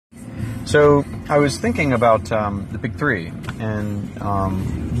So I was thinking about the big three, and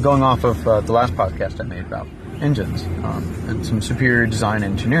going off of the last podcast I made about engines, and some superior design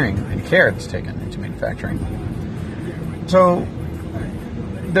engineering and care that's taken into manufacturing. So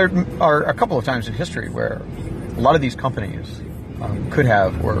there are a couple of times in history where a lot of these companies could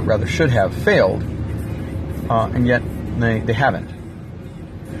have, or rather should have, failed, and yet they haven't,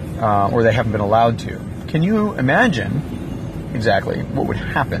 or they haven't been allowed to. Can you imagine exactly what would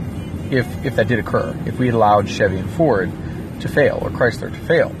happen if that did occur, if we had allowed Chevy and Ford to fail, or Chrysler to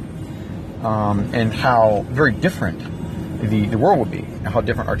fail, and how very different the world would be, and how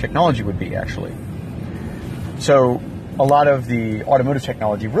different our technology would be, actually. So a lot of the automotive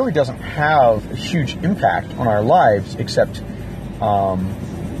technology really doesn't have a huge impact on our lives, except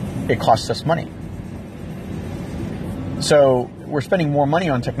it costs us money. So we're spending more money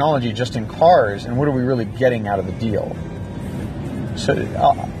on technology just in cars, and what are we really getting out of the deal? So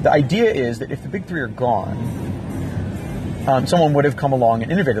the idea is that if the big three are gone, someone would have come along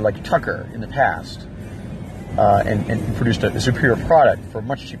and innovated, like Tucker in the past, and produced a superior product for a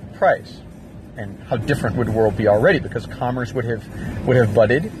much cheaper price. And how different would the world be already? Because commerce would have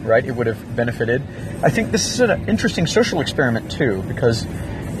budded, right? It would have benefited. I think this is an interesting social experiment too, because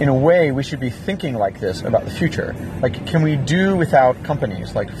in a way we should be thinking like this about the future. Like, can we do without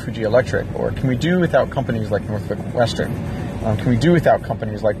companies like Fuji Electric, or can we do without companies like Norfolk Western? Can we do without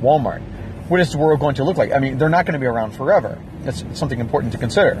companies like Walmart? What is the world going to look like? I mean, they're not going to be around forever. That's something important to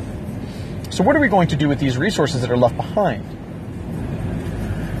consider. So what are we going to do with these resources that are left behind?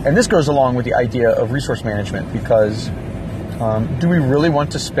 And this goes along with the idea of resource management, because do we really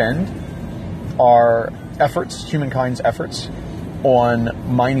want to spend our efforts, humankind's efforts,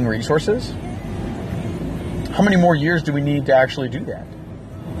 on mining resources? How many more years do we need to actually do that?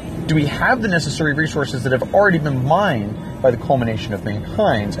 Do we have the necessary resources that have already been mined by the culmination of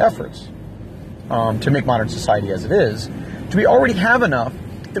mankind's efforts to make modern society as it is? Do we already have enough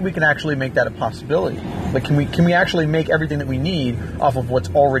that we can actually make that a possibility? Like, can we actually make everything that we need off of what's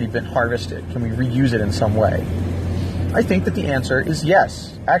already been harvested? Can we reuse it in some way? I think that the answer is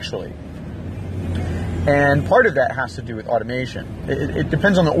yes, actually. And part of that has to do with automation. It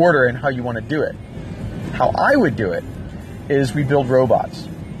depends on the order and how you want to do it. How I would do it is we build robots.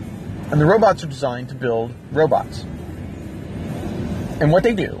 And the robots are designed to build robots. And what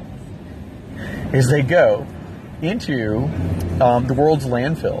they do is they go into the world's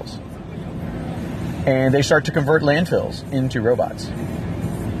landfills, and they start to convert landfills into robots.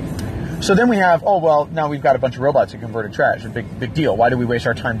 So then we have, now we've got a bunch of robots that converted trash. A big deal. Why do we waste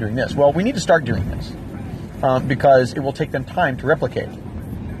our time doing this? Well, we need to start doing this because it will take them time to replicate.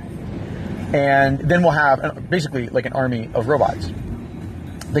 And then we'll have basically like an army of robots.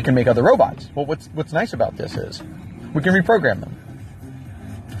 They can make other robots. Well, what's nice about this is we can reprogram them.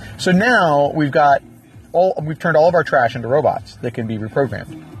 So now we've turned all of our trash into robots that can be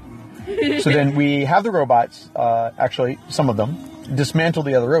reprogrammed. So then we have the robots, actually, some of them, dismantle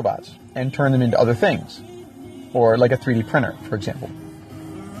the other robots and turn them into other things, or like a 3D printer, for example.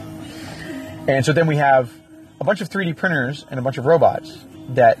 And so then we have a bunch of 3D printers and a bunch of robots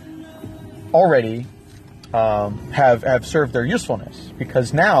that already have served their usefulness,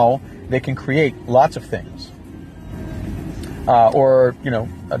 because now they can create lots of things. Or,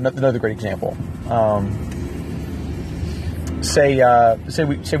 another great example. Say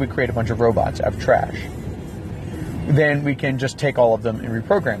we create a bunch of robots out of trash. Then we can just take all of them and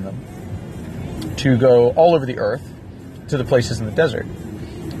reprogram them to go all over the earth to the places in the desert.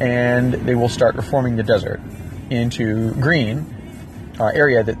 And they will start reforming the desert into green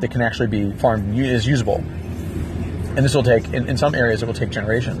area that can actually be farmed as usable. And this will take, in some areas, it will take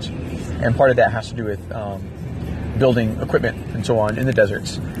generations. And part of that has to do with building equipment and so on in the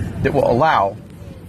deserts that will allow